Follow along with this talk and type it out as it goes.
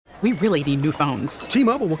We really need new phones.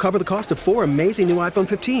 T-Mobile will cover the cost of 4 amazing new iPhone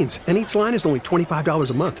 15s, and each line is only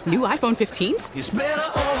 $25 a month. New iPhone 15s? It's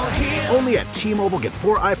better over here. Only at T-Mobile, get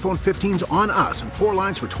 4 iPhone 15s on us and 4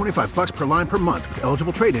 lines for $25 per line per month with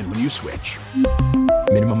eligible trade-in when you switch.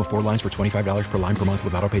 Minimum of 4 lines for $25 per line per month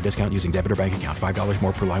with autopay discount using debit or bank account. $5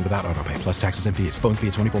 more per line without autopay, plus taxes and fees. Phone fee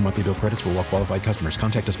at 24 monthly bill credits for well-qualified customers.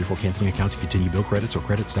 Contact us before canceling account to continue bill credits or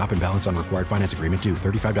credit stop and balance on required finance agreement due.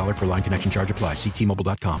 $35 per line connection charge applies. See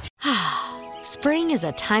T-Mobile.com. Spring is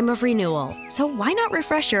a time of renewal, so why not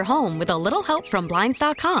refresh your home with a little help from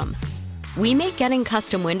Blinds.com? We make getting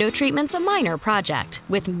custom window treatments a minor project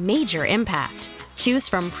with major impact. Choose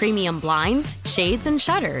from premium blinds, shades, and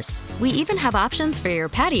shutters. We even have options for your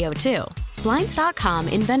patio, too. Blinds.com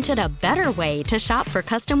invented a better way to shop for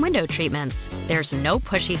custom window treatments. There's no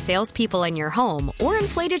pushy salespeople in your home or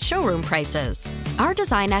inflated showroom prices. Our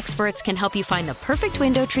design experts can help you find the perfect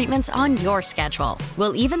window treatments on your schedule.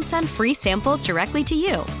 We'll even send free samples directly to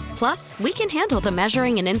you. Plus, we can handle the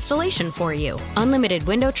measuring and installation for you. Unlimited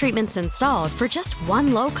window treatments installed for just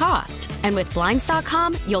one low cost. And with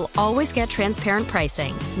Blinds.com, you'll always get transparent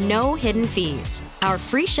pricing. No hidden fees. Our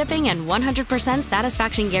free shipping and 100%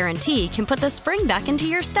 satisfaction guarantee can put the spring back into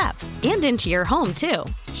your step and into your home, too.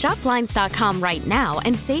 Shop Blinds.com right now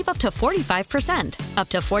and save up to 45%. Up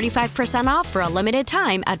to 45% off for a limited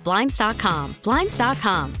time at Blinds.com.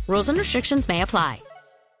 Blinds.com. Rules and restrictions may apply.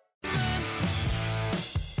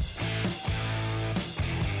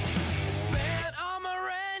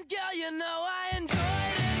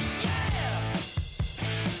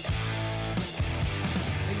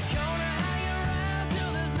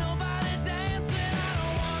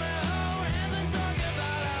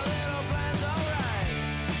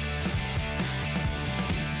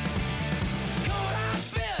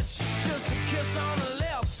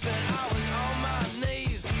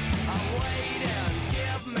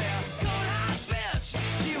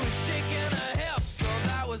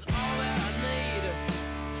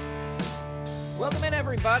 Welcome in,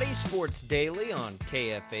 everybody. Sports Daily on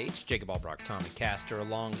KFH. Jacob Albrock, Tommy Castor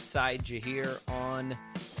alongside you here on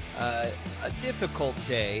a difficult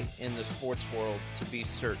day in the sports world, to be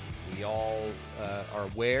certain. We all are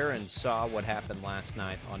aware and saw what happened last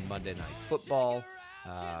night on Monday Night Football.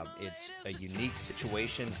 It's a unique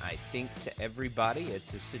situation, I think, to everybody.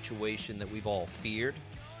 It's a situation that we've all feared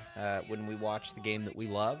when we watch the game that we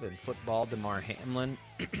love. In football, Damar Hamlin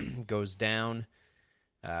goes down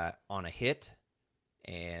on a hit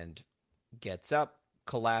and gets up,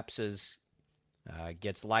 collapses,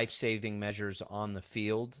 gets life-saving measures on the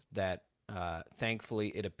field that thankfully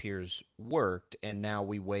it appears worked, and now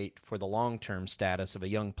we wait for the long-term status of a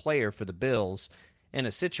young player for the Bills in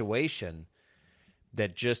a situation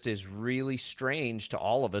that just is really strange to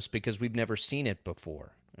all of us because we've never seen it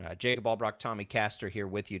before. Jacob Albrock, Tommy Castor here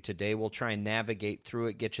with you today. We'll try and navigate through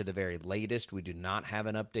it, get you the very latest. We do not have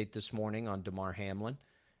an update this morning on Damar Hamlin.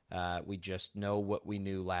 We just know what we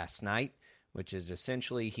knew last night, which is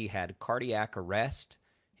essentially he had cardiac arrest.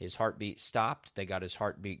 His heartbeat stopped. They got his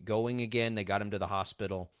heartbeat going again. They got him to the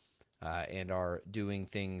hospital and are doing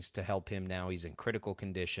things to help him now. He's in critical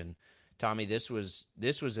condition. Tommy, this was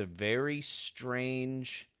a very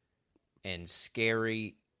strange and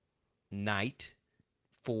scary night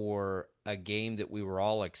for a game that we were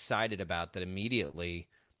all excited about that immediately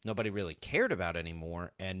nobody really cared about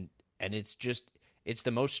anymore. And it's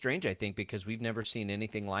the most strange, I think, because we've never seen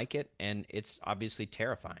anything like it, and it's obviously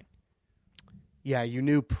terrifying. Yeah, you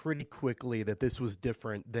knew pretty quickly that this was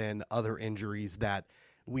different than other injuries that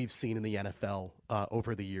we've seen in the NFL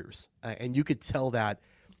over the years. And you could tell that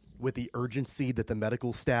with the urgency that the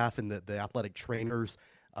medical staff and the athletic trainers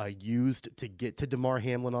used to get to Damar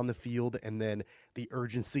Hamlin on the field, and then the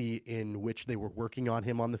urgency in which they were working on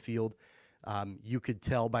him on the field. You could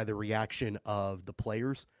tell by the reaction of the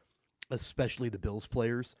players, especially the Bills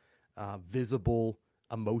players, visible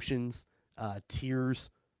emotions, tears,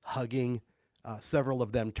 hugging, several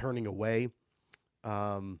of them turning away.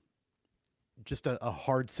 Just a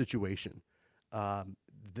hard situation.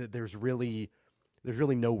 There's really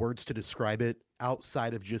no words to describe it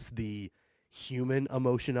outside of just the human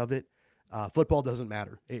emotion of it. Football doesn't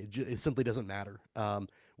matter. It simply doesn't matter.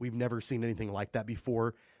 We've never seen anything like that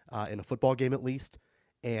before in a football game, at least.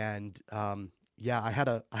 And yeah, I had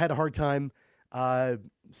a hard time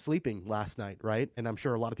sleeping last night, right? And I'm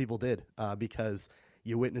sure a lot of people did because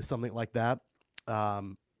you witness something like that,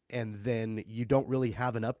 and then you don't really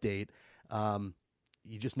have an update.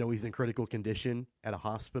 You just know he's in critical condition at a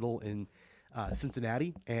hospital in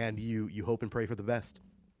Cincinnati, and you hope and pray for the best.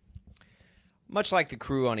 much like the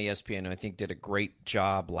crew on ESPN, who I think did a great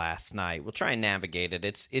job last night. We'll try and navigate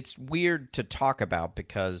it. It's weird to talk about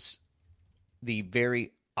because the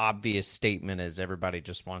very obvious statement is everybody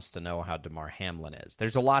just wants to know how Damar Hamlin is.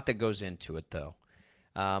 There's a lot that goes into it, though.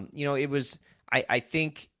 It was, I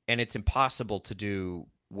think, and it's impossible to do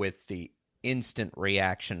with the instant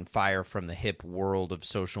reaction, fire from the hip world of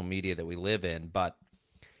social media that we live in. But,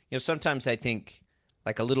 sometimes I think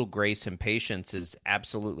like a little grace and patience is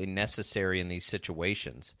absolutely necessary in these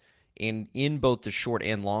situations in both the short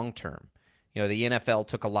and long term. The NFL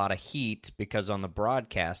took a lot of heat because on the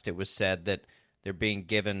broadcast it was said that they're being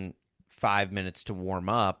given 5 minutes to warm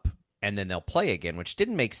up and then they'll play again, which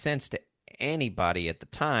didn't make sense to anybody at the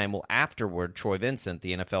time. Well, afterward, Troy Vincent,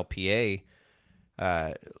 the NFLPA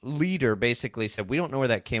leader, basically said, we don't know where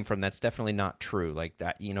that came from. That's definitely not true. Like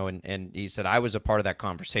that, and he said, I was a part of that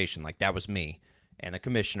conversation. Like that was me and the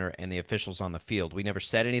commissioner and the officials on the field. We never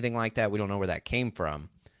said anything like that. We don't know where that came from.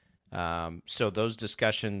 So those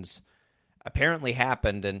discussions apparently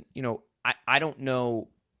happened. And, I don't know,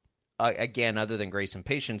 again, other than grace and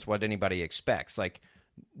patience, what anybody expects. Like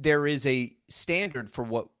there is a standard for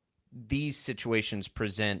what these situations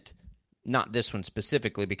present. Not this one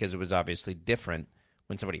specifically because it was obviously different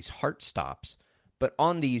when somebody's heart stops. But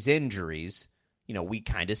on these injuries, we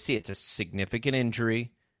kind of see it's a significant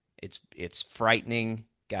injury. It's frightening.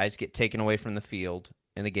 Guys get taken away from the field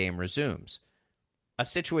and the game resumes. A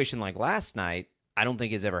situation like last night, I don't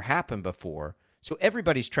think has ever happened before. So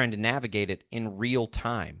everybody's trying to navigate it in real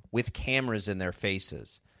time with cameras in their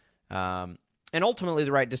faces. And ultimately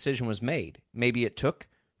the right decision was made. Maybe it took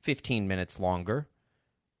 15 minutes longer.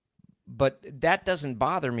 But that doesn't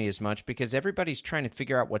bother me as much because everybody's trying to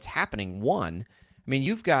figure out what's happening. One,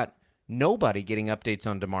 you've got nobody getting updates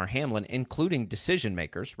on Damar Hamlin, including decision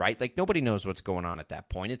makers, right? Like nobody knows what's going on at that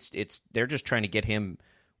point. They're just trying to get him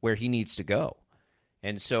where he needs to go.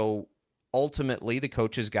 And so ultimately the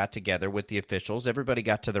coaches got together with the officials. Everybody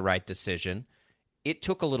got to the right decision. It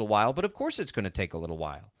took a little while, but of course it's going to take a little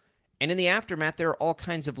while. And in the aftermath, there are all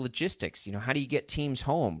kinds of logistics. How do you get teams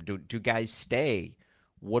home? Do guys stay?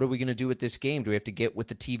 What are we going to do with this game? Do we have to get with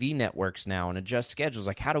the TV networks now and adjust schedules?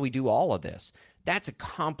 Like, how do we do all of this? That's a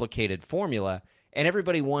complicated formula, and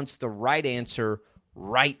everybody wants the right answer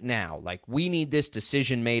right now. Like, we need this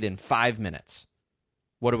decision made in 5 minutes.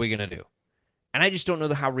 What are we going to do? And I just don't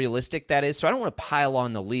know how realistic that is, so I don't want to pile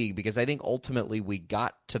on the league because I think ultimately we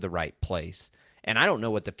got to the right place. And I don't know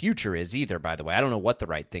what the future is either, by the way. I don't know what the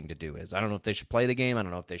right thing to do is. I don't know if they should play the game. I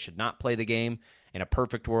don't know if they should not play the game. In a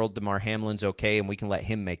perfect world, Damar Hamlin's okay, and we can let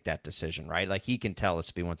him make that decision, right? Like, he can tell us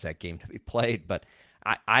if he wants that game to be played. But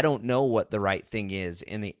I don't know what the right thing is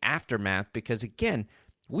in the aftermath because, again,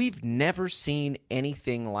 we've never seen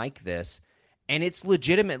anything like this. And it's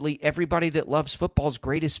legitimately everybody that loves football's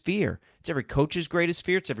greatest fear. It's every coach's greatest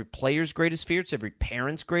fear. It's every player's greatest fear. It's every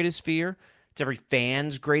parent's greatest fear. It's every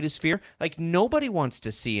fan's greatest fear. Like, nobody wants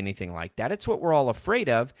to see anything like that. It's what we're all afraid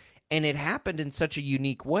of, and it happened in such a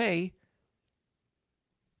unique way.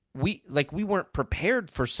 We weren't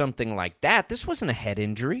prepared for something like that. This wasn't a head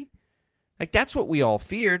injury. Like, that's what we all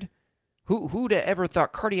feared. Who'd ever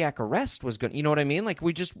thought cardiac arrest was going to, you know what I mean? Like,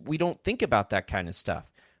 we don't think about that kind of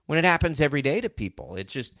stuff when it happens every day to people.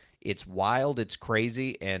 It's wild, it's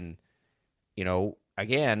crazy, and,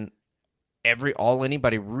 again, all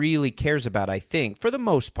anybody really cares about, I think, for the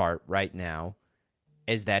most part right now,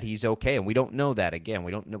 is that he's okay. And we don't know that. Again,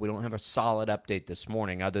 we don't have a solid update this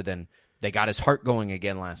morning other than they got his heart going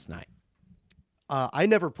again last night. I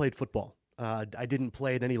never played football. I didn't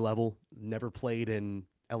play at any level. Never played in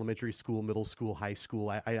elementary school, middle school, high school.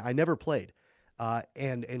 I never played.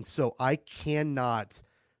 And so I cannot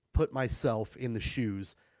put myself in the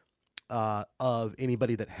shoes of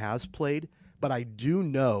anybody that has played. But I do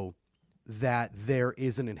know that there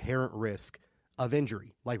is an inherent risk of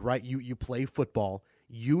injury. Like, right, you play football,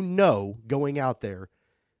 going out there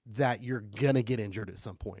that you're going to get injured at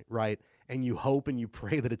some point, right? And you hope and you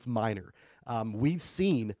pray that it's minor. We've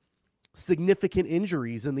seen significant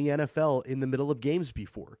injuries in the NFL in the middle of games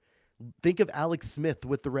before. Think of Alex Smith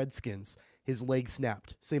with the Redskins. His leg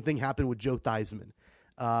snapped. Same thing happened with Joe Theismann.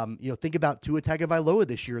 Think about Tua Tagovailoa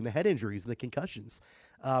this year and the head injuries and the concussions.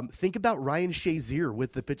 Think about Ryan Shazier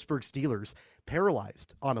with the Pittsburgh Steelers,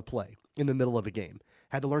 paralyzed on a play in the middle of a game,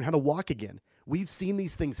 had to learn how to walk again. We've seen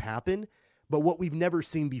these things happen, but what we've never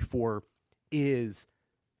seen before is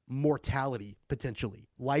mortality, potentially,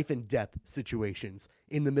 life and death situations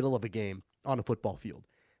in the middle of a game on a football field.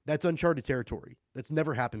 That's uncharted territory. That's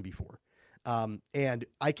never happened before. And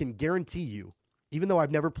I can guarantee you, even though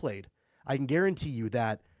I've never played, I can guarantee you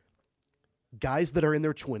that guys that are in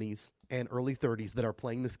their 20s and early 30s that are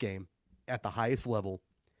playing this game, at the highest level,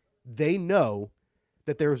 they know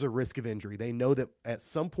that there's a risk of injury. They know that at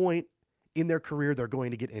some point in their career, they're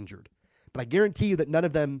going to get injured. But I guarantee you that none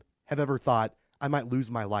of them have ever thought, I might lose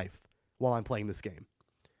my life while I'm playing this game.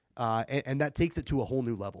 And that takes it to a whole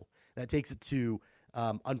new level. That takes it to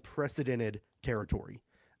unprecedented territory.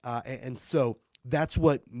 And so that's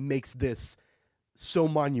what makes this so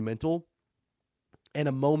monumental and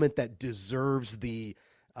a moment that deserves the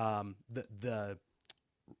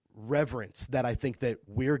reverence that I think that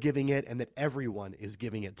we're giving it and that everyone is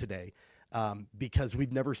giving it today, because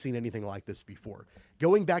we've never seen anything like this before.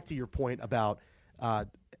 Going back to your point about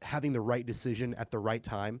having the right decision at the right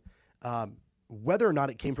time, whether or not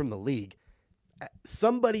it came from the league,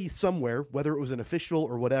 somebody somewhere, whether it was an official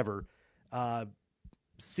or whatever,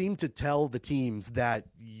 seemed to tell the teams that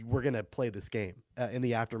we're going to play this game in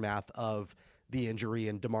the aftermath of the injury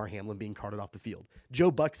and Damar Hamlin being carted off the field. Joe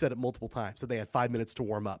Buck said it multiple times, so they had 5 minutes to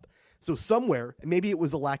warm up. So somewhere, maybe it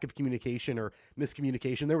was a lack of communication or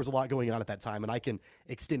miscommunication. There was a lot going on at that time, and I can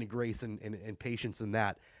extend grace and patience in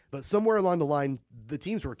that. But somewhere along the line, the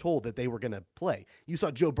teams were told that they were going to play. You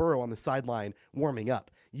saw Joe Burrow on the sideline warming up.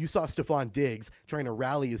 You saw Stephon Diggs trying to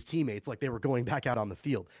rally his teammates like they were going back out on the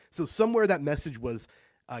field. So somewhere that message was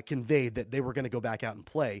conveyed that they were going to go back out and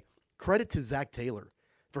play. Credit to Zach Taylor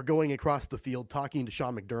for going across the field, talking to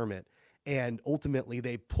Sean McDermott, and ultimately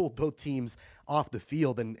they pulled both teams off the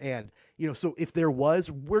field. And so if there was,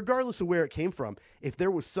 regardless of where it came from, if there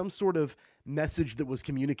was some sort of message that was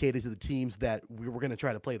communicated to the teams that we were going to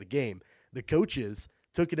try to play the game, the coaches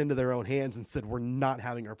took it into their own hands and said, we're not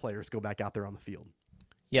having our players go back out there on the field.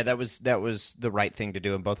 Yeah, that was the right thing to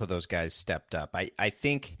do, and both of those guys stepped up. I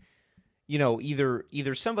think,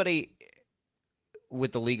 either somebody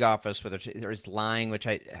with the league office, whether it's lying, which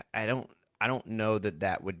I don't know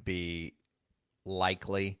that would be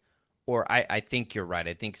likely, or I think you're right.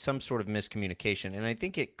 I think some sort of miscommunication, and I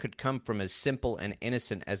think it could come from as simple and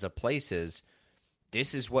innocent as a place is,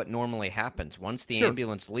 this is what normally happens. Once the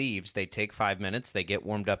ambulance leaves, they take 5 minutes, they get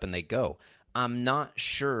warmed up, and they go. I'm not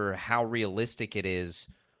sure how realistic it is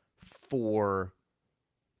for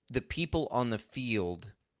the people on the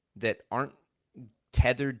field that aren't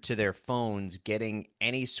tethered to their phones getting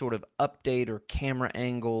any sort of update or camera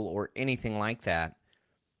angle or anything like that.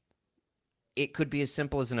 It could be as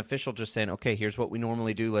simple as an official just saying, okay, here's what we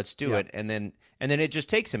normally do, let's do it. And then it just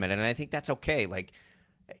takes a minute. And I think that's okay.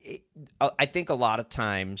 I think a lot of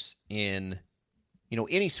times in,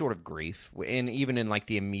 any sort of grief, and even in like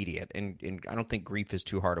the immediate, and I don't think grief is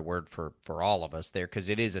too hard a word for all of us there, because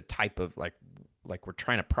it is a type of like we're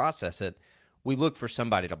trying to process it. We look for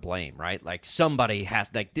somebody to blame, right? Like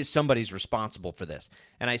somebody's responsible for this.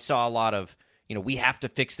 And I saw a lot of, we have to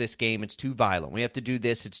fix this game. It's too violent. We have to do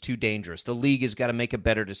this. It's too dangerous. The league has got to make a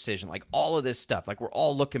better decision. Like all of this stuff. Like we're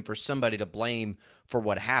all looking for somebody to blame for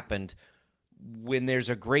what happened, when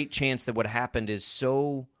there's a great chance that what happened is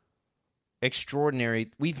so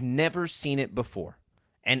extraordinary. We've never seen it before.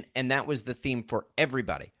 And that was the theme for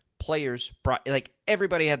everybody. Players,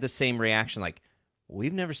 everybody had the same reaction. Like,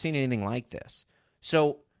 we've never seen anything like this.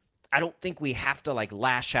 So I don't think we have to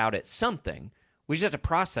lash out at something. We just have to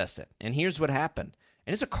process it. And here's what happened.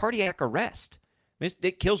 And it's a cardiac arrest.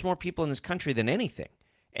 It kills more people in this country than anything.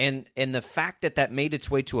 And the fact that made its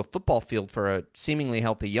way to a football field for a seemingly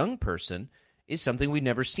healthy young person is something we've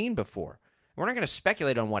never seen before. We're not going to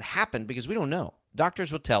speculate on what happened because we don't know.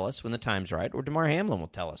 Doctors will tell us when the time's right, or Damar Hamlin will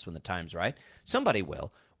tell us when the time's right. Somebody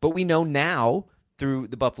will. But we know now through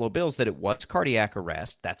the Buffalo Bills that it was cardiac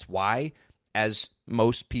arrest. That's why, as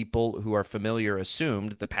most people who are familiar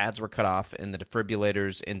assumed, the pads were cut off and the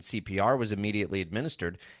defibrillators and CPR was immediately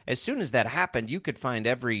administered. As soon as that happened, you could find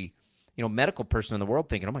every medical person in the world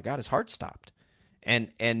thinking, oh my God, his heart stopped.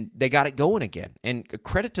 And they got it going again. And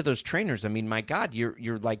credit to those trainers. I mean, my God,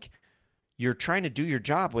 you're trying to do your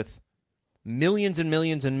job with millions and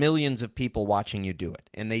millions and millions of people watching you do it.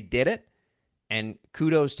 And they did it, and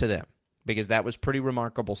kudos to them, because that was pretty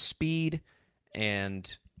remarkable speed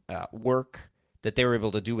and work that they were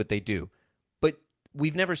able to do what they do. But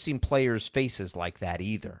we've never seen players' faces like that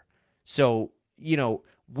either. So,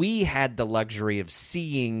 we had the luxury of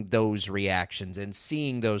seeing those reactions and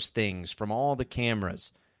seeing those things from all the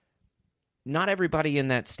cameras. Not everybody in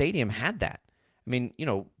that stadium had that. I mean,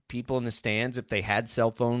 people in the stands, if they had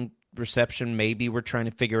cell phone reception, maybe were trying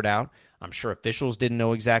to figure it out. I'm sure officials didn't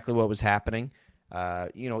know exactly what was happening.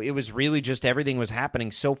 It was really just everything was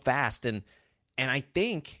happening so fast. And I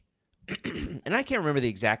think, and I can't remember the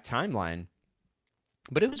exact timeline,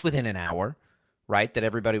 but it was within an hour, right, that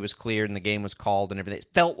everybody was cleared and the game was called and everything.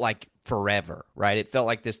 It felt like forever, right? It felt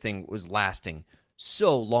like this thing was lasting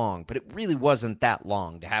so long, but it really wasn't that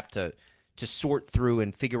long to have to to sort through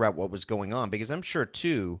and figure out what was going on. Because I'm sure,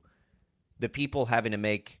 too, the people having to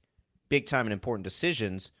make big-time and important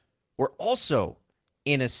decisions were also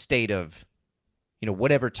in a state of,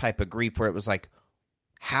 whatever type of grief where it was like,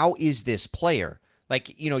 how is this player?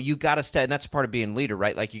 Like, you got to step, and that's part of being leader,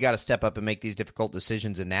 right? Like, you got to step up and make these difficult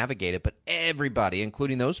decisions and navigate it. But everybody,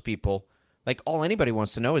 including those people, like, all anybody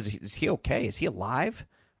wants to know is he okay? Is he alive?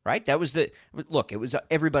 Right? That was it was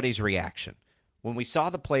everybody's reaction. When we saw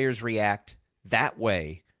the players react that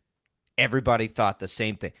way, everybody thought the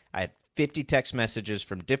same thing. I had 50 text messages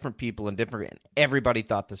from different people and everybody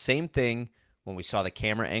thought the same thing when we saw the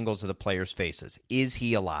camera angles of the players' faces. Is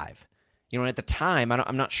he alive? And at the time,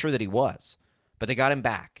 I'm not sure that he was, but they got him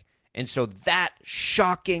back. And so that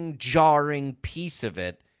shocking, jarring piece of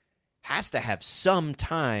it has to have some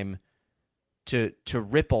time to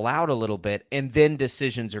ripple out a little bit, and then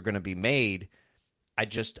decisions are going to be made. I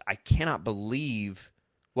cannot believe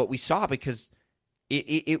what we saw, because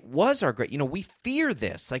it was our great, we fear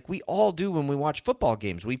this, like we all do when we watch football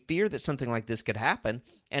games. We fear that something like this could happen,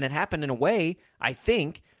 and it happened in a way, I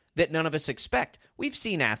think, that none of us expect. We've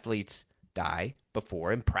seen athletes die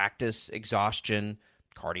before in practice, exhaustion,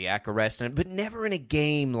 cardiac arrest, but never in a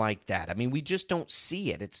game like that. I mean, we just don't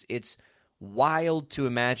see it. It's wild to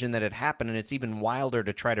imagine that it happened, and it's even wilder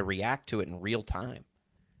to try to react to it in real time.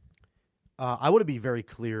 I want to be very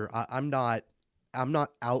clear. I'm not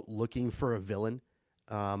out looking for a villain.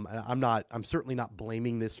 I'm certainly not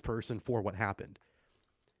blaming this person for what happened.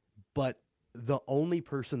 But the only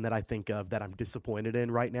person that I think of that I'm disappointed in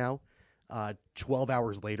right now, 12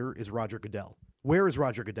 hours later, is Roger Goodell. Where is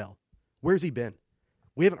Roger Goodell? Where's he been?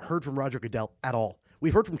 We haven't heard from Roger Goodell at all.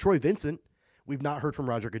 We've heard from Troy Vincent. We've not heard from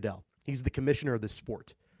Roger Goodell. He's the commissioner of this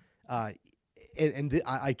sport. I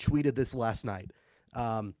tweeted this last night.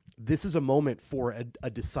 This is a moment for a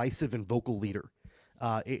decisive and vocal leader.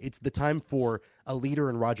 It's the time for a leader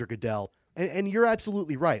in Roger Goodell. And you're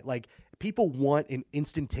absolutely right. Like, people want an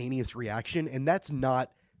instantaneous reaction, and that's not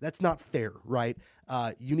fair, right?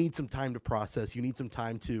 You need some time to process. You need some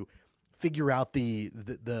time to figure out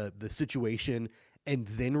the situation and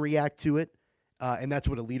then react to it. And that's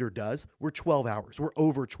what a leader does. We're 12 hours. We're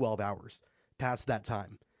over 12 hours past that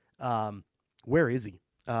time. Where is he?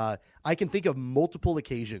 I can think of multiple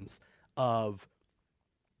occasions of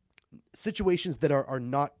situations that are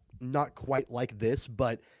not quite like this,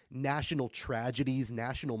 but national tragedies,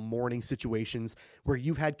 national mourning situations where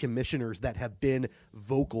you've had commissioners that have been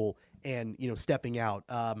vocal and, stepping out.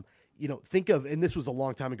 Think of, and this was a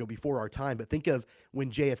long time ago before our time, but think of when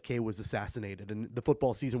JFK was assassinated and the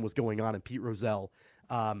football season was going on, and Pete Rozelle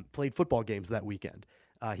played football games that weekend.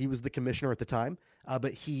 He was the commissioner at the time,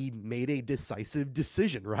 but he made a decisive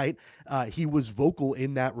decision, right? He was vocal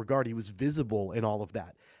in that regard. He was visible in all of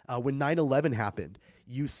that. When 9/11 happened,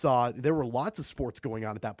 you saw there were lots of sports going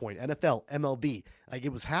on at that point, NFL, MLB, like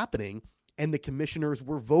it was happening. And the commissioners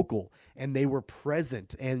were vocal and they were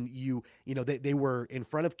present, and they were in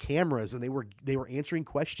front of cameras and they were answering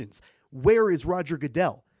questions. Where is Roger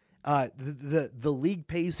Goodell? The league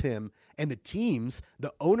pays him, and the teams,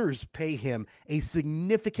 the owners pay him a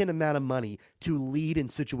significant amount of money to lead in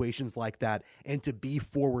situations like that and to be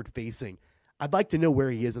forward facing. I'd like to know where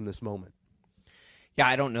he is in this moment. Yeah,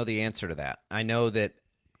 I don't know the answer to that. I know that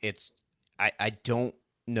I don't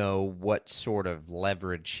know what sort of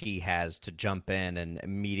leverage he has to jump in and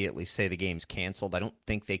immediately say the game's canceled. I don't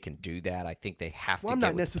think they can do that. I think they have to. I'm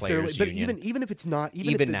not necessarily, but even if it's not,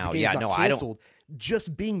 even if now, the game's not canceled,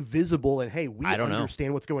 just being visible and, hey, we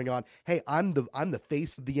understand what's going on. Hey, I'm the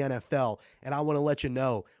face of the NFL, and I want to let you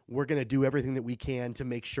know we're going to do everything that we can to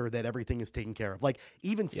make sure that everything is taken care of. Like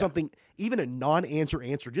even a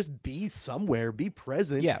non-answer, just be somewhere, be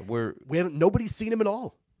present. Yeah, nobody's seen him at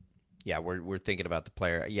all. Yeah, we're thinking about the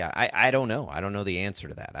player. Yeah, I don't know. I don't know the answer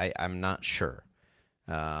to that. I'm not sure.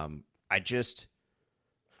 I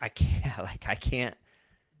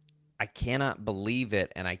cannot believe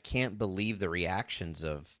it, and I can't believe the reactions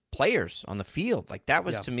of players on the field. Like that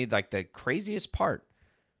was to me like the craziest part,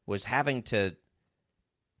 was having to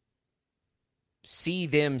see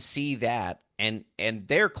them see that, and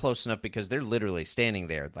they're close enough because they're literally standing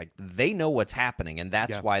there. Like they know what's happening, and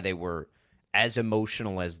that's why they were as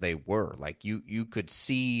emotional as they were. Like you could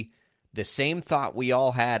see the same thought we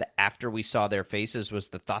all had after we saw their faces was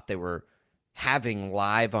the thought they were having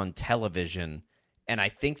live on television. And I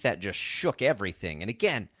think that just shook everything. And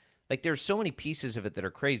again, like there's so many pieces of it that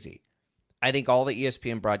are crazy. I think all the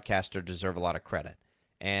ESPN broadcasters deserve a lot of credit.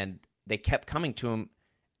 And they kept coming to him.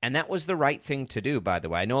 And that was the right thing to do, by the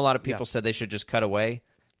way. I know a lot of people said they should just cut away.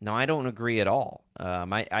 No, I don't agree at all.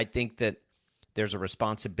 I think that there's a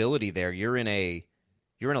responsibility there. You're in a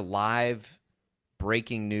you're in a live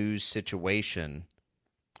breaking news situation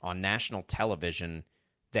on national television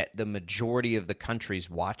that the majority of the country's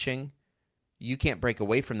watching, you can't break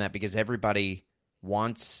away from that because everybody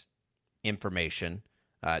wants information.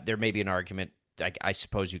 There may be an argument, I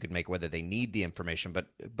suppose you could make whether they need the information,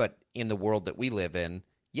 but in the world that we live in,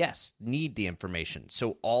 yes, need the information.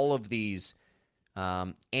 So all of these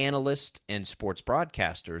analysts and sports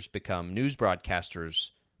broadcasters become news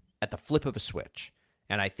broadcasters at the flip of a switch.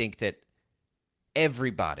 And I think that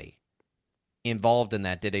everybody involved in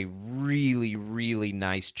that did a really, really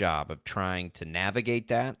nice job of trying to navigate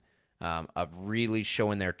that, of really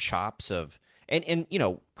showing their chops of, and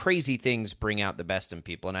crazy things bring out the best in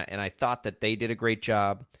people. And I thought that they did a great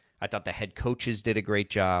job. I thought the head coaches did a great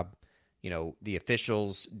job. The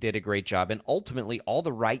officials did a great job. And ultimately, all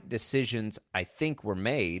the right decisions, I think, were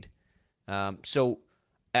made. So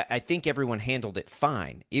I think everyone handled it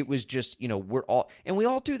fine. It was just, we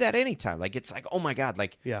all do that anytime. Like, it's like, oh my God,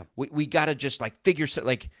 like, yeah, we got to just like figure,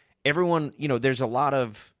 like everyone, there's a lot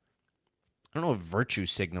of, I don't know if virtue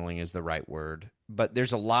signaling is the right word, but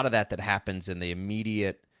there's a lot of that happens in the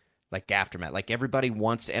immediate, like, aftermath. Like, everybody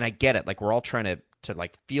wants to, and I get it. Like, we're all trying to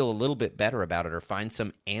like feel a little bit better about it or find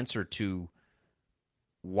some answer to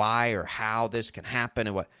why or how this can happen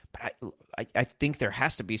and what. But I think there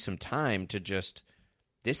has to be some time to just,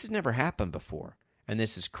 this has never happened before, and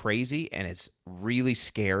this is crazy, and it's really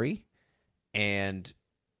scary, and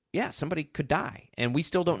yeah, somebody could die, and we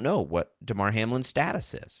still don't know what Damar Hamlin's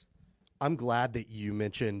status is. I'm glad that you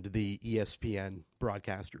mentioned the ESPN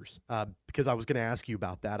broadcasters because I was going to ask you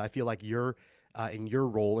about that. I feel like you're in your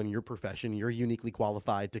role, in your profession, you're uniquely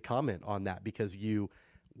qualified to comment on that because you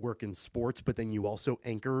work in sports, but then you also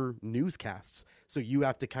anchor newscasts. So you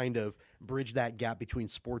have to kind of bridge that gap between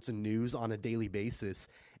sports and news on a daily basis.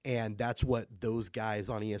 And that's what those guys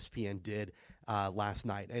on ESPN did last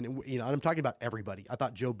night. And, I'm talking about everybody. I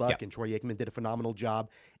thought Joe Buck and Troy Aikman did a phenomenal job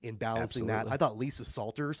in balancing that. I thought Lisa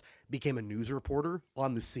Salters became a news reporter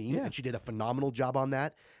on the scene, and she did a phenomenal job on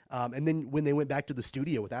that. And then when they went back to the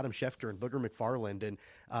studio with Adam Schefter and Booger McFarland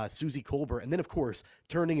and Susie Colbert, and then, of course,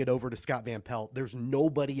 turning it over to Scott Van Pelt, there's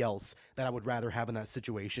nobody else that I would rather have in that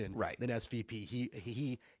situation than SVP.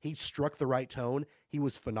 He struck the right tone. He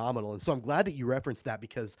was phenomenal. And so I'm glad that you referenced that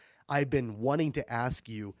because I've been wanting to ask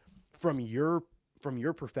you from your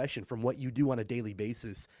profession, from what you do on a daily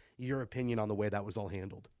basis, your opinion on the way that was all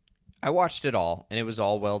handled. I watched it all, and it was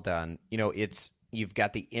all well done. You've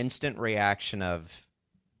got the instant reaction of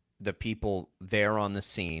the people there on the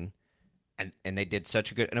scene, and they did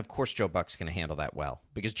such a good – and, of course, Joe Buck's going to handle that well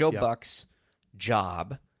because Joe Buck's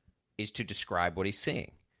job is to describe what he's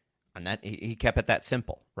seeing. And that he kept it that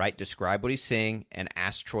simple, right? Describe what he's seeing and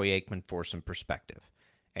ask Troy Aikman for some perspective.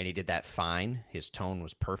 And he did that fine. His tone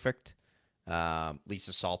was perfect.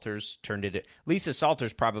 Lisa Salters turned it. Lisa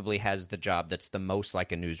Salters probably has the job that's the most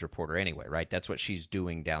like a news reporter anyway, right? That's what she's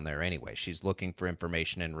doing down there anyway. She's looking for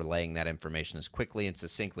information and relaying that information as quickly and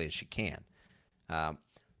succinctly as she can.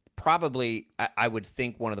 Probably, I would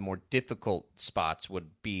think one of the more difficult spots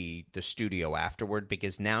would be the studio afterward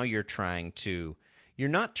because now you're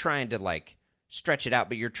not trying to like stretch it out,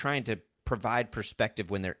 but you're trying to provide perspective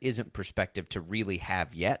when there isn't perspective to really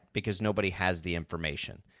have yet because nobody has the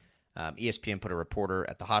information. ESPN put a reporter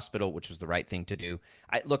at the hospital, which was the right thing to do.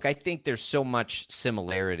 I think there's so much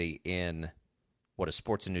similarity in what a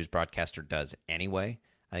sports and news broadcaster does anyway.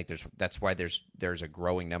 I think that's why there's a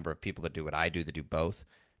growing number of people that do what I do that do both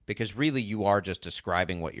because really you are just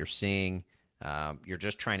describing what you're seeing. You're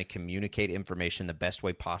just trying to communicate information the best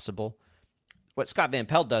way possible. What Scott Van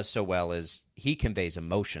Pelt does so well is he conveys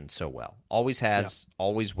emotion so well. Always has,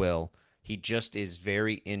 always will. He just is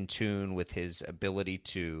very in tune with his ability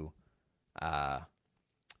to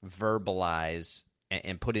verbalize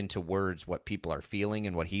and put into words what people are feeling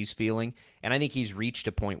and what he's feeling. And I think he's reached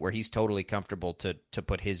a point where he's totally comfortable to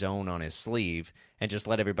put his own on his sleeve and just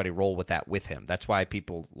let everybody roll with that with him. That's why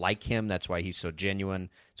people like him. That's why he's so genuine.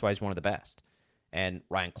 That's why he's one of the best. And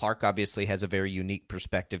Ryan Clark obviously has a very unique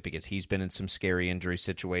perspective because he's been in some scary injury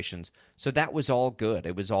situations. So that was all good.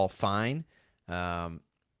 It was all fine. And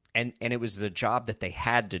it was the job that they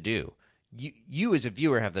had to do. You as a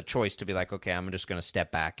viewer have the choice to be like, okay, I'm just going to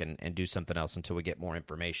step back and do something else until we get more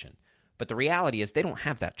information. But the reality is they don't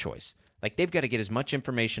have that choice. Like they've got to get as much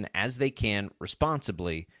information as they can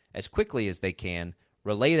responsibly, as quickly as they can,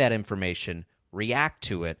 relay that information, react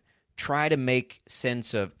to it, try to make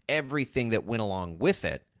sense of everything that went along with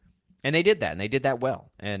it. And they did that, and they did that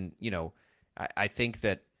well. And, I think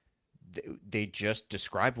that they just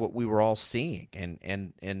described what we were all seeing.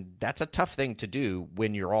 And that's a tough thing to do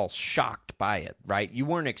when you're all shocked by it, right? You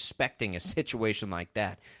weren't expecting a situation like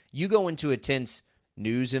that. You go into a tense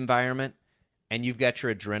news environment and you've got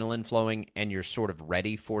your adrenaline flowing and you're sort of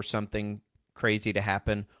ready for something crazy to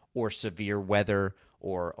happen or severe weather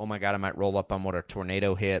or, oh my God, I might roll up on what a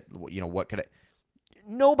tornado hit. What could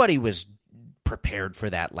nobody was prepared for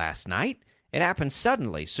that last night. It happened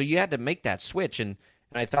suddenly. So you had to make that switch. And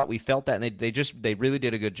I thought we felt that, and they really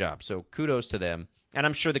did a good job. So kudos to them. And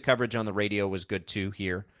I'm sure the coverage on the radio was good too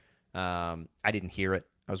here. I didn't hear it.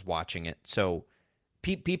 I was watching it. So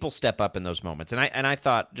people step up in those moments. And I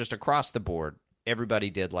thought just across the board, everybody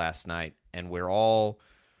did last night. And we're all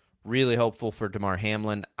really hopeful for Damar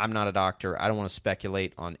Hamlin. I'm not a doctor. I don't want to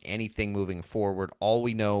speculate on anything moving forward. All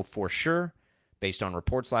we know for sure, based on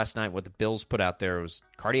reports last night, what the Bills put out there was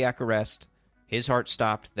cardiac arrest. His heart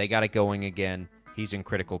stopped. They got it going again. He's in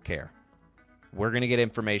critical care. We're going to get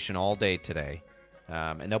information all day today,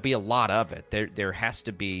 and there'll be a lot of it. There has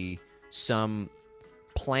to be some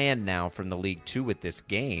plan now from the league, too, with this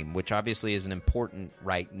game, which obviously isn't important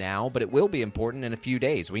right now, but it will be important in a few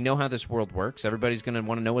days. We know how this world works. Everybody's going to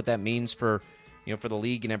want to know what that means for the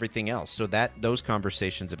league and everything else. So those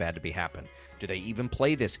conversations have had to be happen. Do they even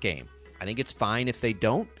play this game? I think it's fine if they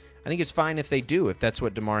don't. I think it's fine if they do, if that's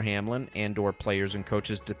what Damar Hamlin and or players and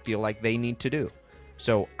coaches feel like they need to do.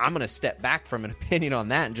 So I'm going to step back from an opinion on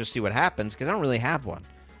that and just see what happens because I don't really have one.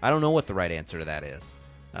 I don't know what the right answer to that is.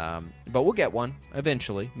 But we'll get one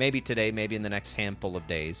eventually. Maybe today, maybe in the next handful of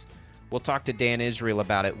days. We'll talk to Dan Israel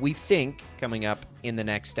about it. We think coming up in the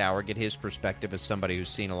next hour, get his perspective as somebody who's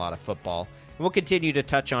seen a lot of football. And we'll continue to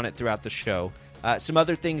touch on it throughout the show. Some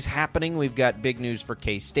other things happening. We've got big news for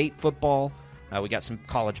K-State football. We got some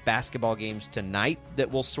college basketball games tonight that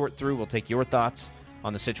we'll sort through. We'll take your thoughts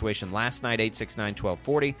on the situation last night,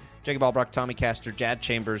 869-1240. Jacob Albrock, Tommy Castor, Jad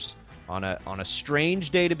Chambers on a strange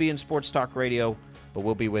day to be in Sports Talk Radio, but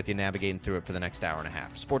we'll be with you navigating through it for the next hour and a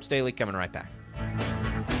half. Sports Daily coming right back.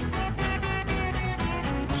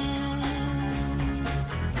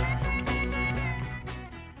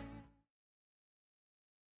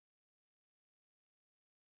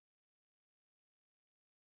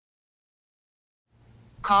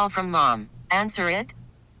 Call from mom. Answer it.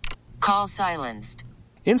 Call silenced.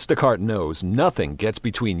 Instacart knows nothing gets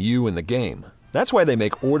between you and the game. That's why they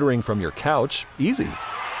make ordering from your couch easy.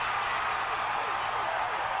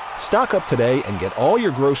 Stock up today and get all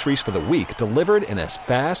your groceries for the week delivered in as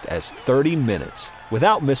fast as 30 minutes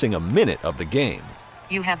without missing a minute of the game.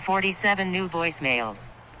 You have 47 new voicemails.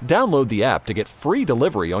 Download the app to get free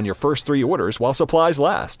delivery on your first 3 orders while supplies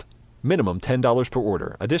last. Minimum $10 per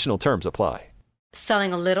order. Additional terms apply.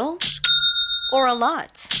 Selling a little or a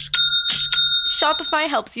lot? Shopify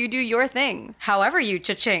helps you do your thing, however you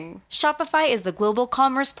cha-ching. Shopify is the global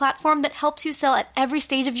commerce platform that helps you sell at every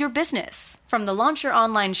stage of your business. From the launch your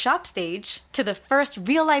online shop stage, to the first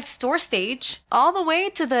real-life store stage, all the way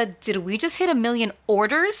to the did we just hit 1 million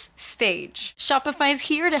orders stage. Shopify's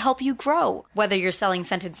here to help you grow. Whether you're selling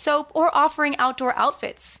scented soap or offering outdoor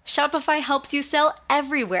outfits, Shopify helps you sell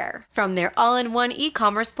everywhere. From their all-in-one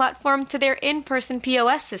e-commerce platform to their in-person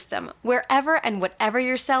POS system, wherever and whatever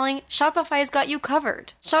you're selling, Shopify's got you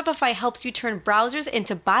covered. Shopify helps you turn browsers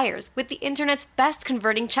into buyers with the internet's best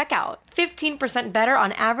converting checkout. 15% better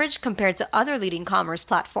on average compared to other leading commerce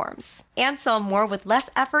platforms. And sell more with less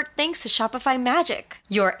effort thanks to Shopify Magic,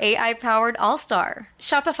 your AI-powered all-star.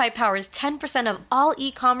 Shopify powers 10% of all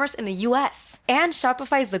e-commerce in the U.S. And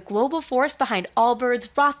Shopify is the global force behind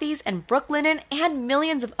Allbirds, Rothy's, and Brooklinen, and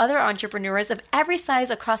millions of other entrepreneurs of every size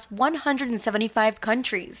across 175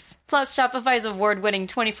 countries. Plus, Shopify's award-winning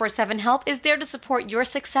 24/7 help is there to support your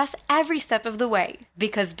success every step of the way.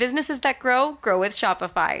 Because businesses that grow, grow with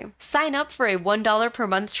Shopify. Sign up for a $1 per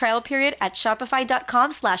month trial period at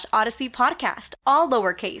shopify.com/Odyssey Podcast, all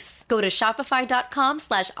lowercase. Go to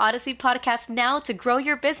shopify.com/Odyssey Podcast now to grow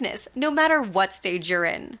your business, no matter what stage you're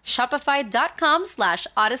in.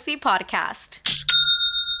 Shopify.com/Odyssey Podcast.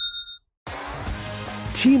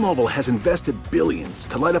 T-Mobile has invested billions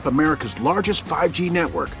to light up America's largest 5G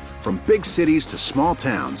network, from big cities to small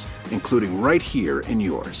towns, including right here in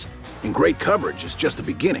yours. And great coverage is just the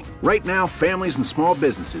beginning. Right now, families and small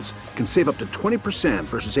businesses can save up to 20%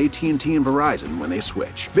 versus AT&T and Verizon when they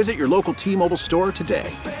switch. Visit your local T-Mobile store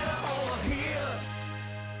today.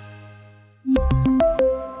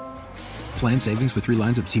 Plan savings with 3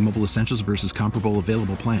 lines of T-Mobile Essentials versus comparable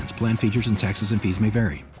available plans. Plan features and taxes and fees may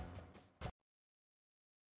vary.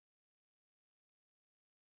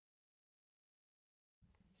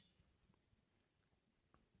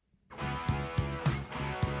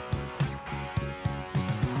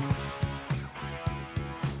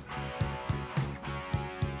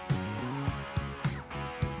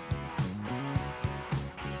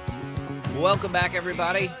 Welcome back,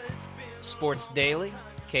 everybody. Sports Daily,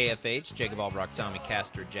 KFH, Jacob Albrock, Tommy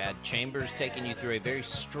Castor, Jad Chambers, taking you through a very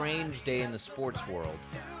strange day in the sports world.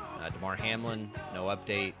 Damar Hamlin, no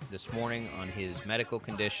update this morning on his medical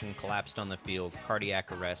condition, collapsed on the field,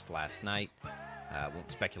 cardiac arrest last night. Won't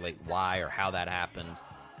speculate why or how that happened,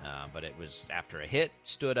 but it was after a hit,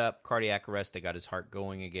 stood up, cardiac arrest. They got his heart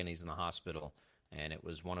going again. He's in the hospital, and it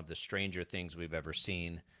was one of the stranger things we've ever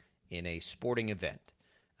seen in a sporting event.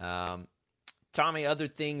 Tommy, other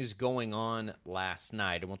things going on last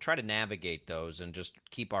night, and we'll try to navigate those and just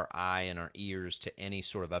keep our eye and our ears to any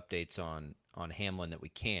sort of updates on Hamlin that we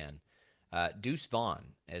can. Deuce Vaughn,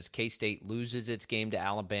 as K-State loses its game to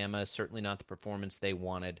Alabama, certainly not the performance they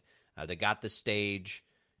wanted. They got the stage.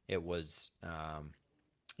 It was,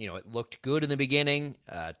 it looked good in the beginning.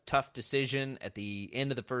 Tough decision at the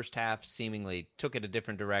end of the first half, seemingly took it a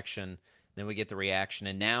different direction. Then we get the reaction,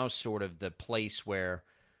 and now sort of the place where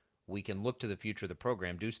we can look to the future of the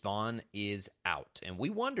program. Deuce Vaughn is out, and we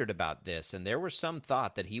wondered about this, and there was some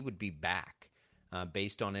thought that he would be back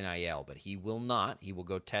based on NIL, but he will not. He will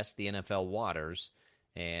go test the NFL waters,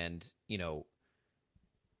 and,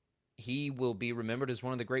 he will be remembered as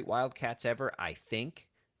one of the great Wildcats ever, I think.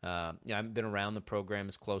 I haven't been around the program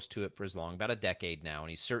as close to it for as long, about a decade now, and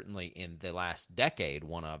he's certainly in the last decade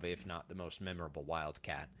one of, if not the most memorable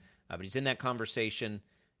Wildcat. But he's in that conversation,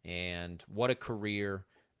 and what a career.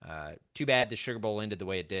 Too bad the Sugar Bowl ended the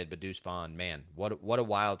way it did, but Deuce Vaughn, man, what a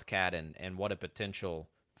Wildcat and what a potential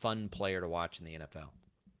fun player to watch in the NFL.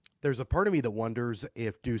 There's a part of me that wonders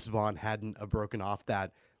if Deuce Vaughn hadn't broken off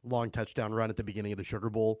that long touchdown run at the beginning of the Sugar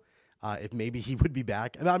Bowl, if maybe he would be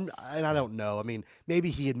back. And I don't know. I mean, maybe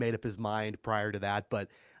he had made up his mind prior to that, but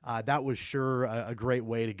that was sure a great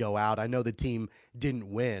way to go out. I know the team didn't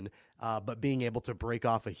win, but being able to break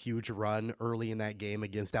off a huge run early in that game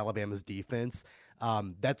against Alabama's defense,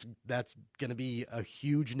 that's going to be a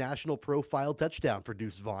huge national profile touchdown for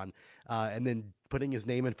Deuce Vaughn. And then putting his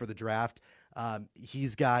name in for the draft,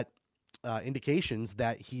 he's got indications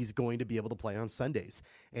that he's going to be able to play on Sundays.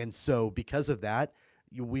 And so because of that,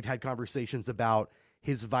 we've had conversations about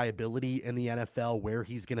his viability in the NFL, where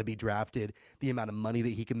he's going to be drafted, the amount of money that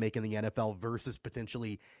he can make in the NFL versus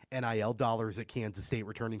potentially NIL dollars at Kansas State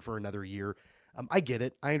returning for another year. I get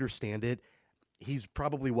it. I understand it. He's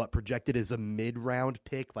probably projected as a mid-round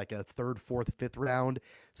pick, like a third, fourth, fifth round,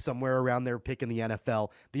 somewhere around there pick in the NFL.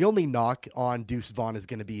 The only knock on Deuce Vaughn is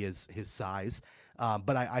going to be his size.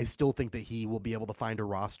 But I still think that he will be able to find a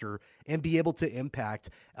roster and be able to impact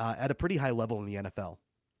at a pretty high level in the NFL.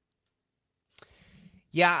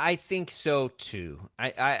 Yeah, I think so too.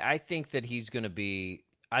 I think that he's going to be.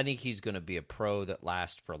 I think he's going to be a pro that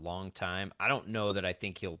lasts for a long time. I don't know that I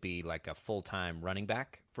think he'll be like a full-time running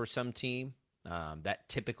back for some team. That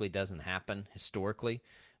typically doesn't happen historically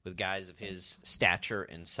with guys of his stature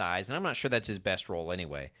and size, and I'm not sure that's his best role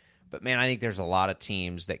anyway. But, man, I think there's a lot of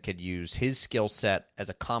teams that could use his skill set as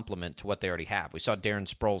a complement to what they already have. We saw Darren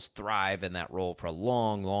Sproles thrive in that role for a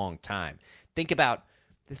long, long time. Think about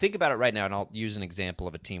it right now, and I'll use an example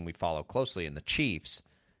of a team we follow closely in the Chiefs.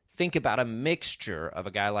 Think about a mixture of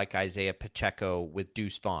a guy like Isaiah Pacheco with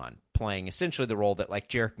Deuce Vaughn playing essentially the role that like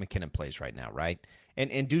Jerick McKinnon plays right now, right?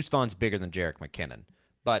 And Deuce Vaughn's bigger than Jerick McKinnon,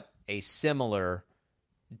 but a similar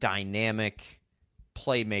dynamic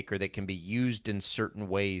playmaker that can be used in certain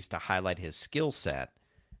ways to highlight his skill set.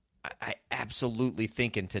 I absolutely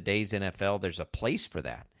think in today's NFL there's a place for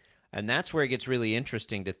that. And that's where it gets really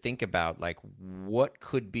interesting to think about, like, what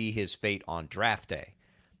could be his fate on draft day.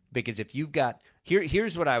 Because if you've got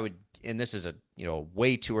here's what I would, and this is a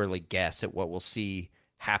way too early guess at what we'll see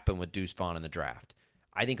happen with Deuce Vaughn in the draft.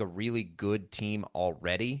 I think a really good team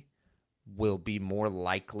already will be more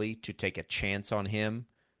likely to take a chance on him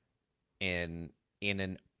in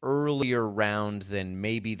an earlier round than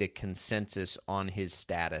maybe the consensus on his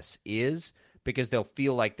status is, because they'll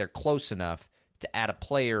feel like they're close enough to add a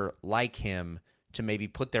player like him to maybe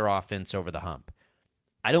put their offense over the hump.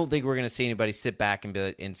 I don't think we're going to see anybody sit back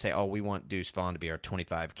and say, oh, we want Deuce Vaughn to be our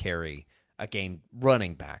 25 carry a game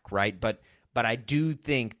running back, right? But I do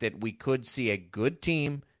think that we could see a good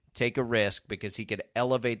team take a risk because he could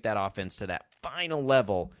elevate that offense to that final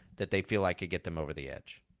level that they feel like could get them over the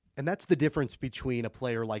edge. And that's the difference between a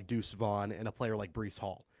player like Deuce Vaughn and a player like Breece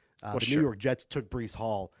Hall. New York Jets took Breece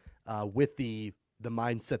Hall with the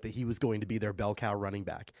mindset that he was going to be their bell cow running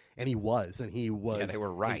back. And he was. And he was they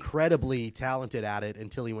were right. Incredibly talented at it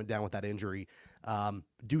until he went down with that injury.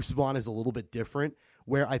 Deuce Vaughn is a little bit different,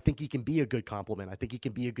 where I think he can be a good complement. I think he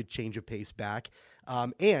can be a good change of pace back.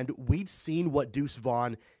 And we've seen what Deuce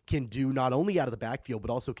Vaughn can do not only out of the backfield,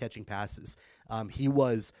 but also catching passes. He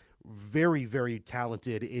was very, very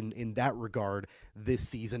talented in that regard this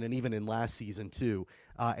season and even in last season too.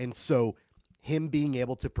 And so him being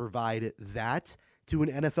able to provide that to an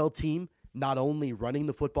NFL team, not only running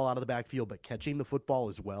the football out of the backfield, but catching the football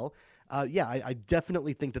as well. I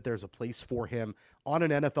definitely think that there's a place for him on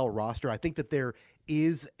an NFL roster. I think that there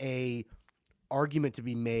is a argument to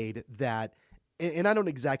be made that, and I don't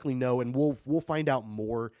exactly know, and we'll find out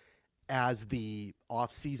more as the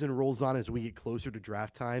offseason rolls on, as we get closer to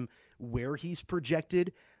draft time, where he's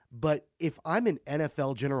projected. But if I'm an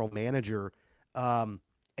NFL general manager,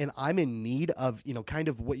 and I'm in need of, kind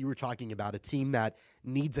of what you were talking about, a team that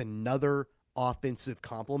needs another offensive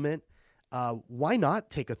complement, why not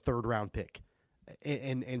take a third-round pick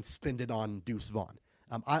and spend it on Deuce Vaughn?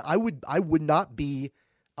 I would not be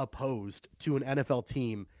opposed to an NFL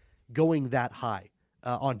team going that high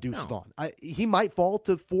on Deuce Vaughn. He might fall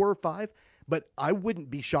to 4 or 5, but I wouldn't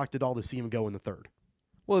be shocked at all to see him go in the third.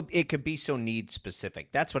 Well, it could be so need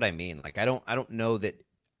specific. That's what I mean. Like, I don't know that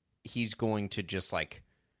he's going to just like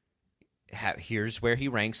here's where he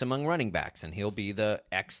ranks among running backs, and he'll be the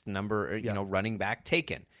X number, running back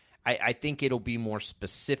taken. I think it'll be more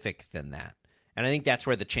specific than that. And I think that's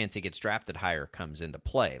where the chance he gets drafted higher comes into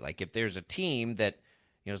play. Like, if there's a team that,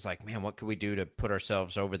 it's like, man, what could we do to put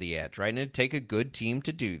ourselves over the edge, right? And it'd take a good team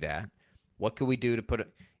to do that. What could we do to put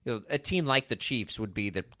a team like the Chiefs would be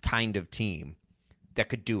the kind of team that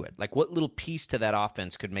could do it. Like, what little piece to that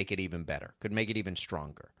offense could make it even better, could make it even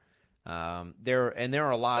stronger? There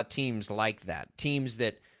are a lot of teams like that, teams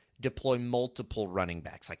that deploy multiple running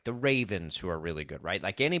backs, like the Ravens, who are really good, right?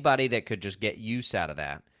 Like, anybody that could just get use out of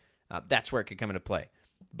that, that's where it could come into play.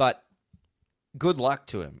 But good luck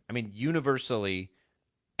to him. I mean, universally,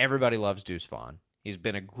 everybody loves Deuce Vaughn. He's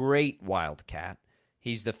been a great Wildcat.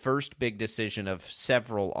 He's the first big decision of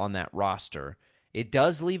several on that roster. It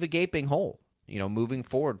does leave a gaping hole, moving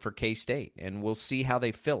forward for K-State, and we'll see how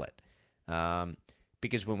they fill it.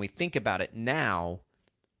 Because when we think about it now,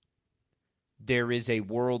 there is a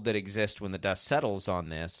world that exists when the dust settles on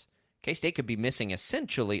this. K-State could be missing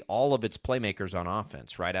essentially all of its playmakers on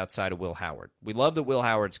offense, right outside of Will Howard. We love that Will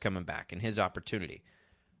Howard's coming back and his opportunity.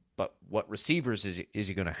 But what receivers is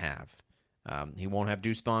he going to have? He won't have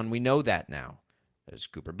Deuce Vaughn. We know that now. Does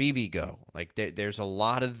Cooper Beebe go? Like, there's a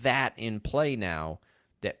lot of that in play now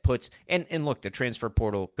that puts – and look, the transfer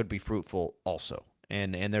portal could be fruitful also.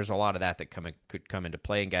 And there's a lot of that could come into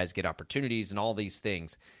play, and guys get opportunities and all these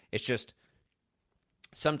things. It's just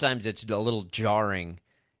sometimes it's a little jarring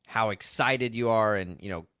how excited you are and,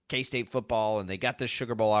 K-State football, and they got this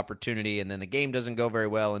Sugar Bowl opportunity, and then the game doesn't go very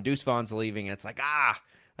well, and Deuce Vaughn's leaving, and it's like,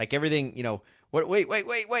 like everything,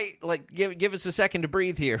 wait, like give us a second to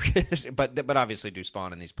breathe here. but obviously Deuce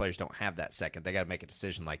Vaughn and these players don't have that second. They got to make a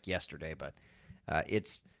decision like yesterday, but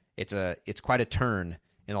it's quite a turn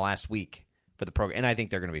in the last week for the program, and I think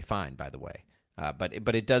they're going to be fine, by the way. But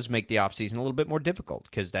it does make the offseason a little bit more difficult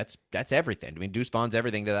because that's everything. I mean, Deuce Vaughn's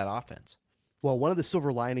everything to that offense. Well, one of the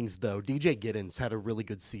silver linings, though, DJ Giddens had a really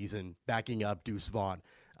good season backing up Deuce Vaughn.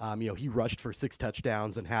 He rushed for 6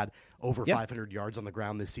 touchdowns and had over 500 yards on the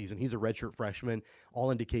ground this season. He's a redshirt freshman.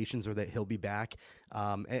 All indications are that he'll be back.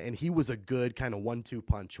 And he was a good kind of 1-2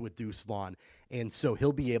 punch with Deuce Vaughn. And so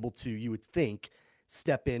he'll be able to, you would think,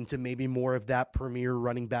 step into maybe more of that premier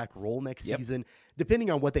running back role next season, depending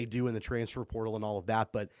on what they do in the transfer portal and all of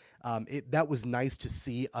that. But that was nice to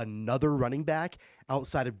see another running back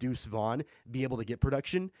outside of Deuce Vaughn be able to get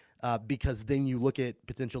production, because then you look at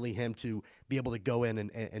potentially him to be able to go in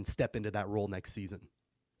and step into that role next season.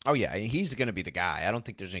 Oh, yeah, he's going to be the guy. I don't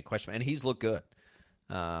think there's any question. And he's looked good.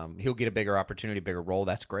 He'll get a bigger opportunity, bigger role.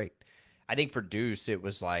 That's great. I think for Deuce, it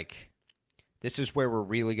was like, this is where we're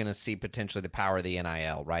really going to see potentially the power of the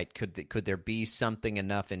NIL, right? Could there be something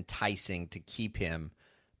enough enticing to keep him?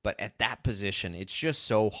 But at that position, it's just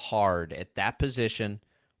so hard at that position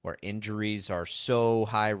where injuries are so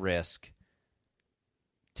high risk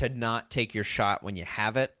to not take your shot when you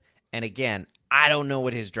have it. And again, I don't know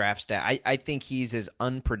what his draft stat. I think he's as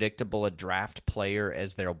unpredictable a draft player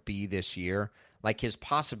as there'll be this year. Like, his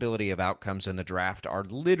possibility of outcomes in the draft are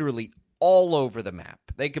literally all over the map.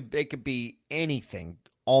 They could be anything,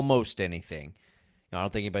 almost anything. I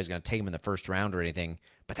don't think anybody's going to take him in the first round or anything,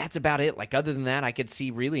 but that's about it. Like, other than that, I could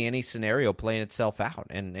see really any scenario playing itself out,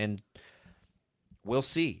 and we'll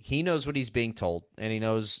see. He knows what he's being told, and he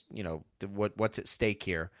knows, what's at stake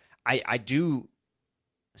here. I do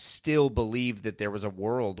still believe that there was a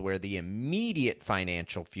world where the immediate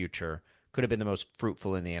financial future could have been the most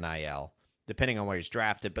fruitful in the NIL, depending on where he's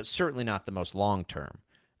drafted, but certainly not the most long-term.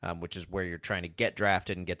 Which is where you're trying to get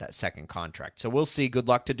drafted and get that second contract. So we'll see. Good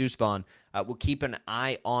luck to Deuce Vaughn. We'll keep an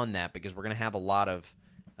eye on that because we're going to have a lot of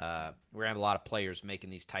We're going to have a lot of players making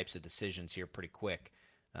these types of decisions here pretty quick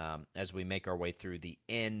as we make our way through the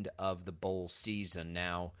end of the bowl season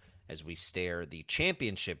now, as we stare the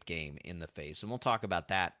championship game in the face. And we'll talk about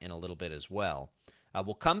that in a little bit as well.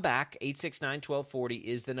 We'll come back. 869-1240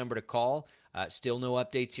 is the number to call. Still no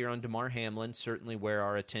updates here on Damar Hamlin, certainly where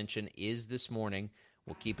our attention is this morning.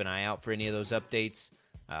 We'll keep an eye out for any of those updates.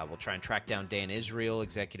 We'll try and track down Dan Israel,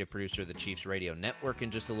 executive producer of the Chiefs Radio Network, in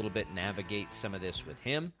just a little bit, navigate some of this with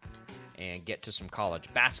him, and get to some college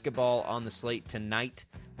basketball on the slate tonight.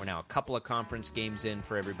 We're now a couple of conference games in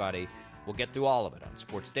for everybody. We'll get through all of it on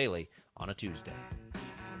Sports Daily on a Tuesday.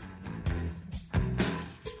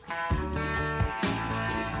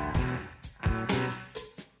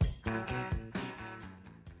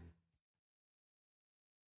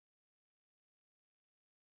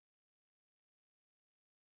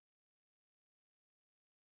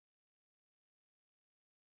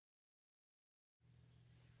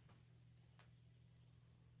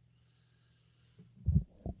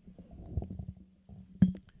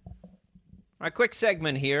 All right, quick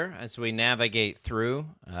segment here as we navigate through.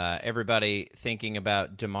 Everybody thinking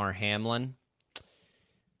about Damar Hamlin.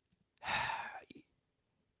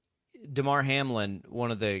 Damar Hamlin,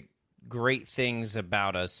 one of the great things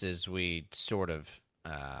about us is we sort of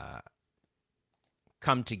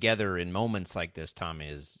come together in moments like this, Tommy,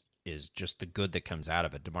 is just the good that comes out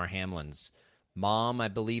of it. Damar Hamlin's mom, I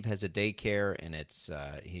believe, has a daycare, and it's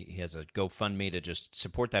he has a GoFundMe to just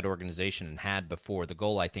support that organization, and had before. The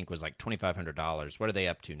goal, I think, was like $2,500. What are they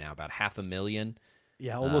up to now? About $500,000?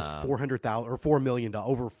 Yeah, almost $400,000 or $4 million,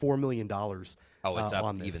 over $4 million. Oh, it's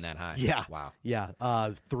up even that high. Yeah, wow. Yeah,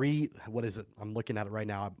 what is it? I'm looking at it right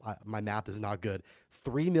now. My math is not good.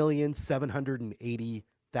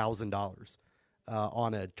 $3,780,000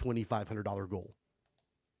 on a $2,500 goal.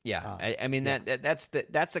 Yeah, I mean that's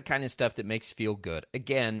the kind of stuff that makes you feel good.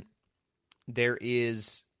 Again, there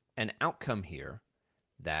is an outcome here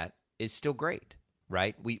that is still great,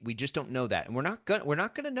 right? We just don't know that, and we're not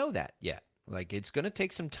gonna know that yet. Like, it's gonna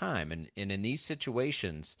take some time, and in these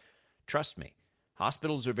situations, trust me,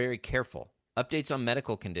 hospitals are very careful. Updates on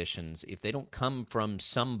medical conditions, if they don't come from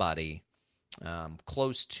somebody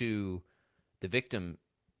close to the victim,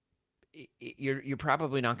 you're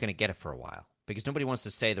probably not going to get it for a while, because nobody wants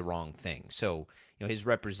to say the wrong thing. So, his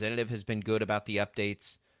representative has been good about the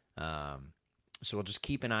updates. So we'll just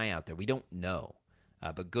keep an eye out there. We don't know,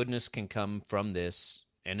 but goodness can come from this,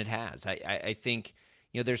 and it has. I think,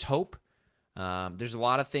 there's hope. There's a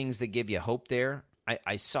lot of things that give you hope there.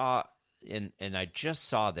 I saw, and I just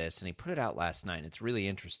saw this, and he put it out last night, and it's really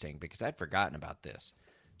interesting because I'd forgotten about this.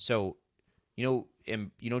 So,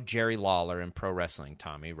 Jerry Lawler in pro wrestling,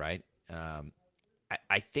 Tommy, right?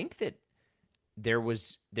 I think that there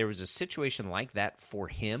was a situation like that for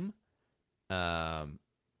him,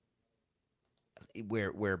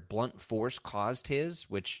 where blunt force caused his,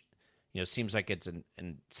 which seems like it's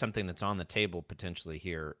something that's on the table potentially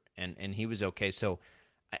here, and he was okay. So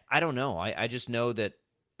I don't know. I just know that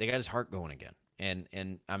they got his heart going again,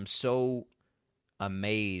 and I'm so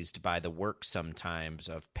amazed by the work sometimes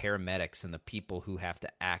of paramedics and the people who have to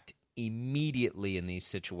act immediately in these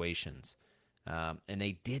situations. And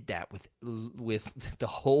they did that with the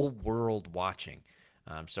whole world watching.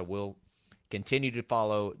 So we'll continue to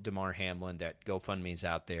follow Damar Hamlin. That GoFundMe's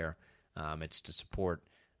out there. It's to support,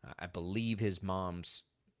 I believe, his mom's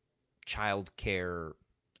child care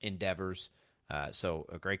endeavors. So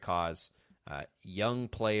a great cause. Young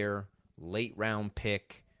player, late round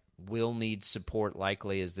pick, will need support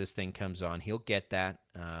likely as this thing comes on. He'll get that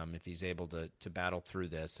if he's able to battle through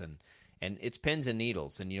this. And it's pins and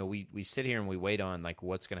needles. And, we sit here and we wait on, like,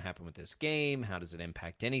 what's going to happen with this game? How does it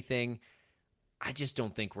impact anything? I just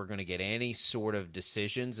don't think we're going to get any sort of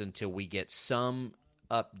decisions until we get some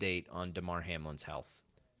update on Damar Hamlin's health.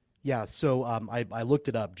 Yeah, so I looked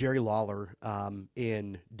it up. Jerry Lawler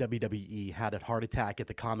in WWE had a heart attack at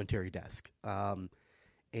the commentary desk,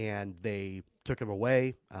 and they took him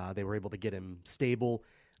away. They were able to get him stable.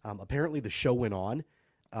 Apparently the show went on,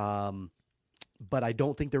 but I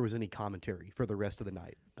don't think there was any commentary for the rest of the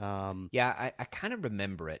night. Yeah, I kind of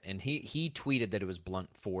remember it, and he tweeted that it was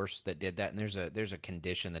blunt force that did that, and there's a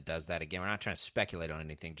condition that does that. Again, we're not trying to speculate on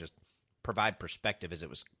anything, just provide perspective as it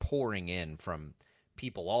was pouring in from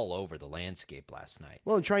people all over the landscape last night.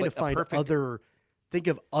 Well, and trying to find think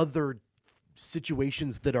of other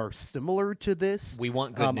situations that are similar to this. We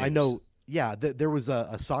want good news. I know, yeah, there was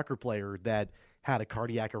a soccer player that had a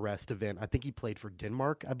cardiac arrest event. I think he played for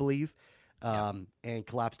Denmark, I believe, and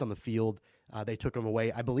collapsed on the field. They took him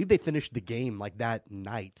away. I believe they finished the game like that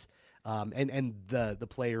night, and the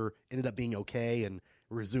player ended up being okay and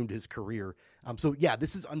resumed his career. So, yeah,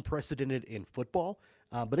 this is unprecedented in football,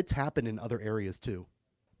 but it's happened in other areas too.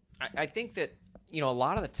 I think that, a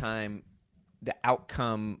lot of the time the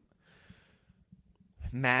outcome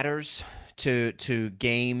matters to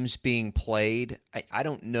games being played. I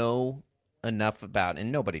don't know enough about,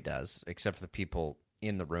 and nobody does except for the people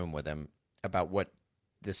in the room with him, about what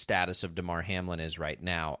the status of Damar Hamlin is right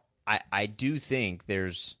now. I do think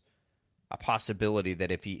there's a possibility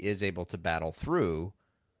that if he is able to battle through,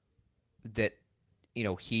 that,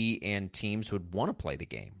 he and teams would want to play the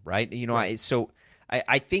game, right? Right.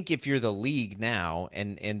 I think if you're the league now,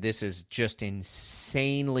 and this is just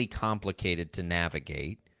insanely complicated to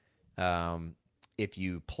navigate, if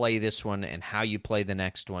you play this one and how you play the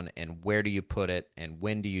next one and where do you put it and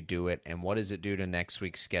when do you do it and what does it do to next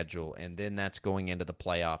week's schedule, and then that's going into the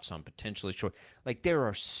playoffs on potentially short. Like, there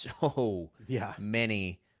are so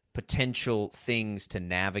many potential things to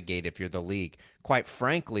navigate if you're the league. Quite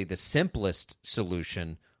frankly, the simplest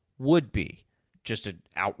solution would be just an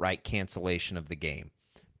outright cancellation of the game.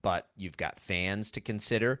 But you've got fans to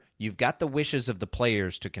consider. You've got the wishes of the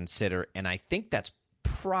players to consider, and I think that's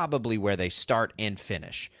probably where they start and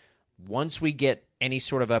finish. Once we get any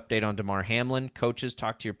sort of update on Damar Hamlin, coaches,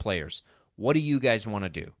 talk to your players. What do you guys want to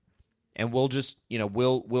do? And we'll just,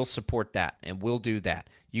 we'll support that, and we'll do that.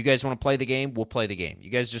 You guys want to play the game? We'll play the game. You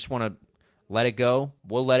guys just want to let it go?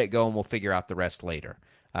 We'll let it go, and we'll figure out the rest later.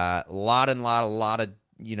 A lot of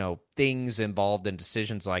things involved in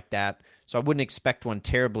decisions like that. So I wouldn't expect one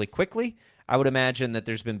terribly quickly. I would imagine that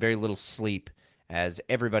there's been very little sleep as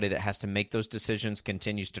everybody that has to make those decisions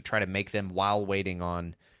continues to try to make them while waiting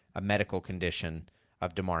on a medical condition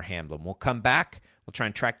of Damar Hamlin. We'll come back. We'll try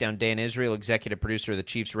and track down Dan Israel, executive producer of the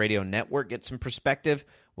Chiefs Radio Network, get some perspective.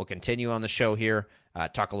 We'll continue on the show here,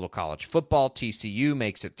 talk a little college football. TCU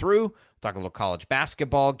makes it through. Talk a little college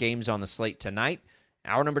basketball. Games on the slate tonight.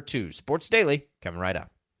 Hour number 2, Sports Daily, coming right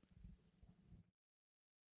up.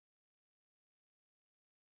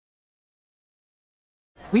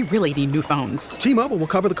 We really need new phones. T-Mobile will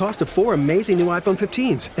cover the cost of 4 amazing new iPhone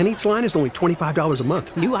 15s, and each line is only $25 a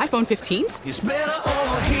month. New iPhone 15s? It's better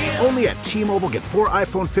over here. Only at T-Mobile, get 4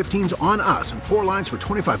 iPhone 15s on us and 4 lines for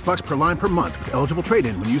 $25 per line per month with eligible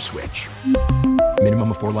trade-in when you switch.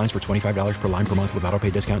 Minimum of 4 lines for $25 per line per month with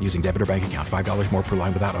autopay discount using debit or bank account. $5 more per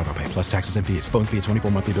line without autopay, plus taxes and fees. Phone fee at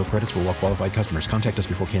 24 monthly bill credits for well-qualified customers. Contact us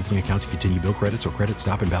before canceling account to continue bill credits or credit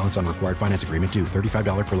stop and balance on required finance agreement due.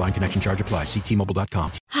 $35 per line connection charge applies. See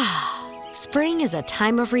T-Mobile.com. Spring is a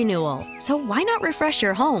time of renewal, so why not refresh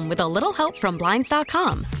your home with a little help from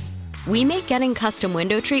Blinds.com? We make getting custom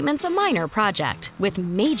window treatments a minor project with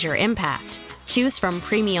major impact. Choose from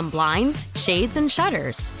premium blinds, shades, and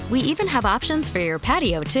shutters. We even have options for your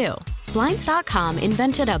patio, too. Blinds.com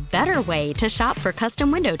invented a better way to shop for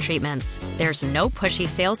custom window treatments. There's no pushy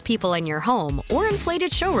salespeople in your home or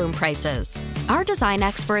inflated showroom prices. Our design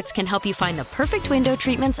experts can help you find the perfect window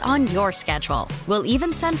treatments on your schedule. We'll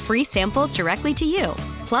even send free samples directly to you.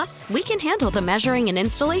 Plus, we can handle the measuring and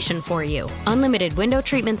installation for you. Unlimited window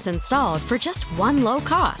treatments installed for just one low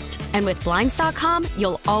cost. And with Blinds.com,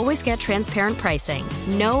 you'll always get transparent pricing.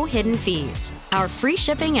 No hidden fees. Our free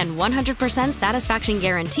shipping and 100% satisfaction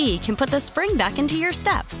guarantee can put the spring back into your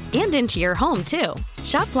step and into your home, too.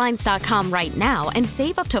 Shop Blinds.com right now and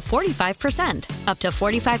save up to 45%. Up to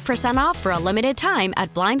 45% off for a limited time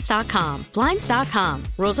at Blinds.com. Blinds.com.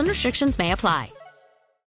 Rules and restrictions may apply.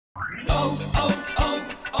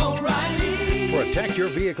 O'Reilly. Protect your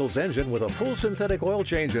vehicle's engine with a full synthetic oil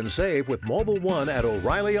change and save with Mobil 1 at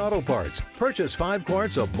O'Reilly Auto Parts. Purchase 5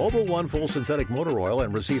 quarts of Mobil 1 full synthetic motor oil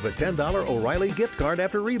and receive a $10 O'Reilly gift card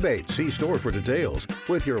after rebate. See store for details.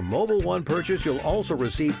 With your Mobil 1 purchase, you'll also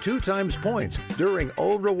receive 2 times points during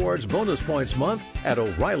O Rewards Bonus Points Month at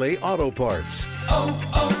O'Reilly Auto Parts.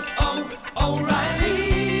 O'Reilly.